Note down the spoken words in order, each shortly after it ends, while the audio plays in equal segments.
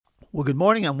Well, good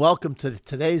morning and welcome to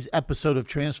today's episode of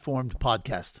Transformed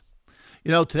Podcast.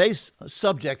 You know, today's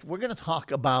subject, we're going to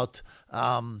talk about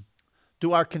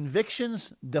do our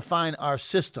convictions define our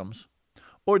systems,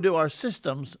 or do our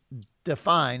systems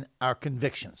define our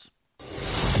convictions?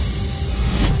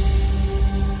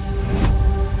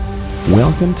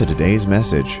 Welcome to today's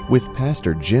message with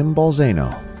Pastor Jim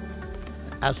Balzano.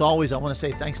 As always, I want to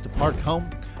say thanks to Park Home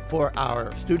for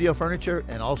our studio furniture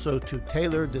and also to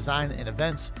Taylor Design and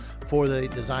Events for the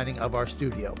designing of our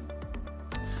studio.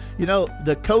 You know,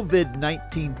 the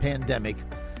COVID-19 pandemic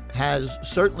has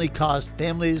certainly caused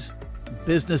families,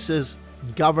 businesses,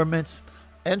 governments,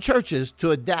 and churches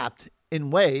to adapt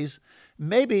in ways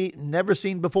maybe never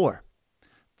seen before.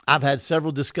 I've had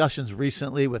several discussions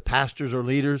recently with pastors or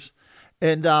leaders,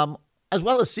 and as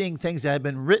well as seeing things that have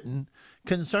been written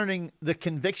concerning the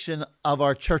conviction of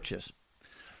our churches.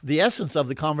 The essence of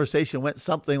the conversation went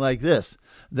something like this,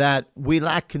 that we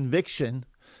lack conviction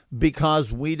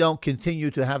because we don't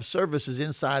continue to have services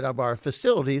inside of our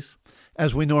facilities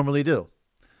as we normally do.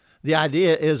 The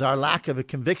idea is our lack of a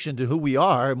conviction to who we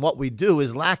are and what we do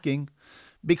is lacking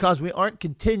because we aren't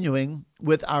continuing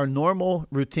with our normal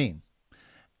routine.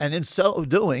 And in so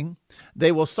doing,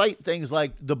 they will cite things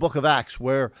like the book of Acts,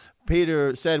 where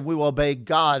Peter said, we will obey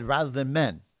God rather than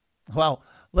men. Well,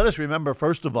 let us remember,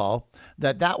 first of all,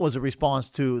 that was a response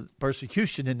to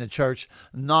persecution in the church,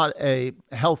 not a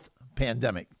health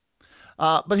pandemic.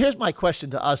 But here's my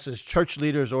question to us as church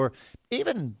leaders or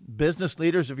even business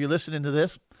leaders, if you're listening to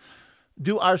this.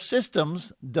 Do our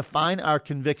systems define our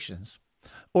convictions,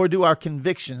 or do our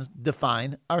convictions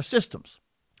define our systems?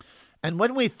 And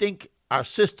when we think our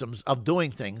systems of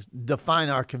doing things define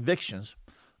our convictions,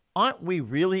 aren't we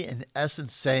really in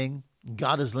essence saying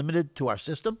God is limited to our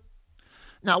system?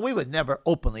 Now, we would never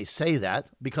openly say that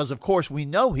because, of course, we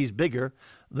know he's bigger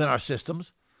than our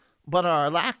systems, but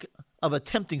our lack of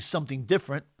attempting something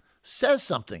different says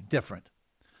something different.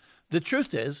 The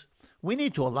truth is, we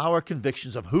need to allow our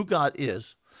convictions of who God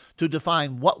is to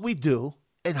define what we do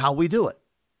and how we do it.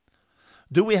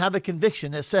 Do we have a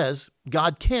conviction that says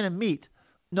God can meet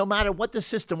no matter what the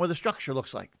system or the structure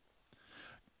looks like?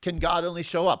 Can God only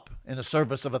show up in a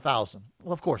service of 1,000?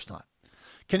 Well, of course not.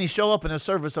 Can he show up in a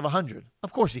service of 100?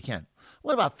 Of course he can.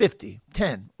 What about 50,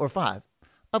 10, or 5?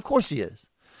 Of course he is.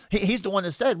 He's the one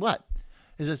that said what?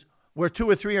 He says, where 2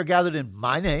 or 3 are gathered in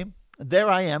my name, there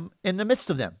I am in the midst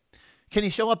of them. Can he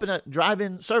show up in a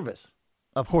drive-in service?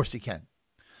 Of course he can.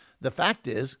 The fact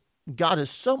is, God is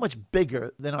so much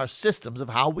bigger than our systems of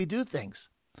how we do things.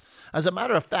 As a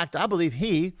matter of fact, I believe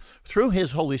he, through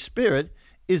his Holy Spirit,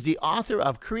 is the author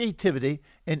of creativity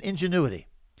and ingenuity.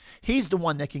 He's the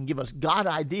one that can give us God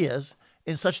ideas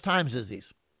in such times as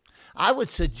these. I would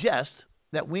suggest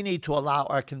that we need to allow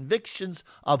our convictions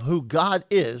of who God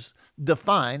is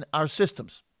define our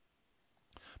systems.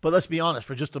 But let's be honest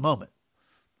for just a moment.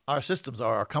 Our systems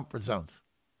are our comfort zones.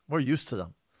 We're used to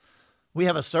them. We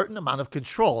have a certain amount of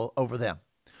control over them.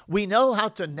 We know how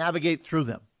to navigate through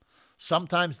them.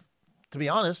 Sometimes, to be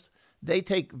honest, they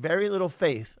take very little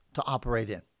faith to operate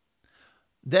in.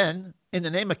 Then, in the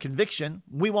name of conviction,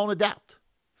 we won't adapt.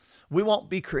 We won't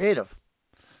be creative.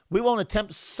 We won't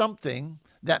attempt something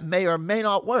that may or may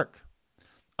not work.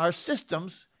 Our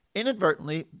systems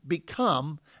inadvertently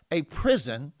become a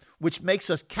prison which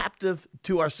makes us captive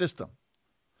to our system.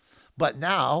 But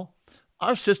now,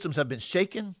 our systems have been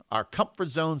shaken, our comfort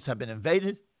zones have been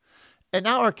invaded, and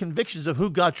now our convictions of who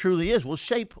God truly is will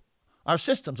shape our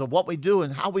systems of what we do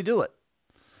and how we do it.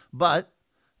 But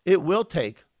it will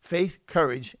take faith,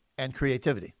 courage, and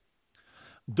creativity.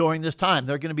 During this time,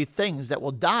 there are going to be things that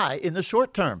will die in the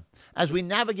short term as we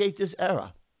navigate this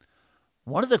era.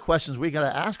 One of the questions we got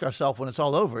to ask ourselves when it's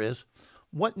all over is,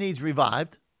 what needs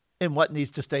revived and what needs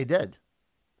to stay dead?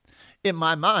 In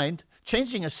my mind,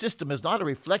 changing a system is not a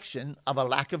reflection of a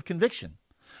lack of conviction.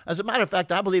 As a matter of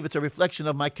fact, I believe it's a reflection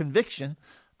of my conviction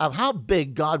of how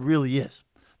big God really is,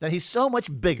 that he's so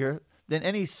much bigger than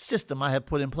any system I have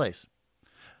put in place.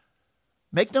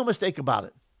 Make no mistake about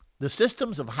it. The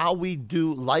systems of how we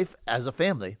do life as a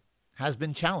family has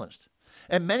been challenged.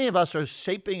 And many of us are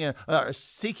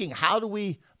seeking how do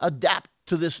we adapt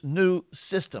to this new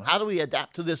system? How do we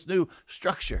adapt to this new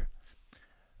structure?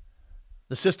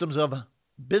 The systems of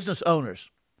business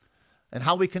owners and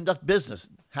how we conduct business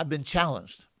have been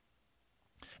challenged.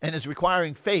 And it's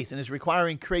requiring faith, and it's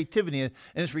requiring creativity, and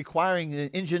it's requiring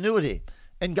ingenuity.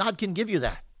 And God can give you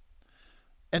that.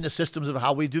 And the systems of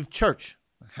how we do church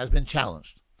has been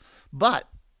challenged. But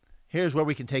here's where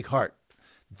we can take heart.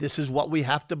 This is what we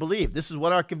have to believe. This is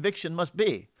what our conviction must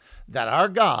be, that our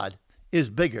God is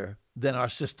bigger than our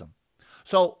system.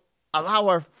 So allow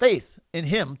our faith in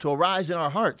him to arise in our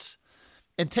hearts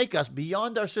and take us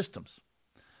beyond our systems.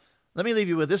 Let me leave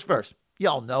you with this verse.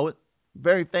 Y'all know it.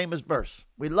 Very famous verse.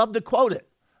 We love to quote it,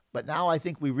 but now I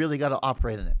think we really got to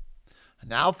operate in it.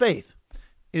 Now faith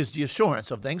is the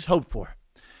assurance of things hoped for.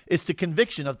 It's the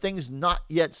conviction of things not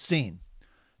yet seen.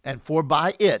 And for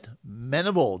by it, men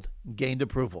of old gained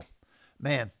approval.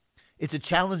 Man, it's a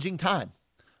challenging time,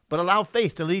 but allow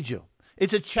faith to lead you.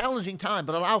 It's a challenging time,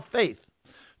 but allow faith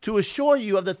to assure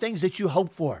you of the things that you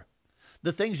hope for,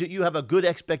 the things that you have a good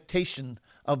expectation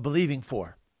of believing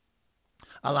for.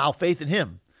 Allow faith in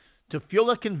him to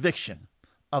fuel a conviction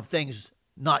of things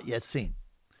not yet seen.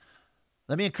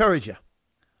 Let me encourage you,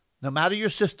 no matter your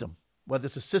system, whether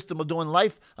it's a system of doing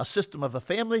life, a system of a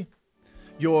family,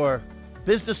 your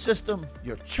business system,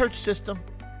 your church system,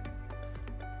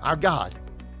 our God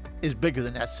is bigger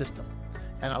than that system.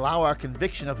 And allow our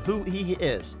conviction of who he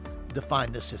is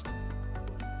define this system.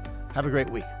 Have a great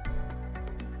week.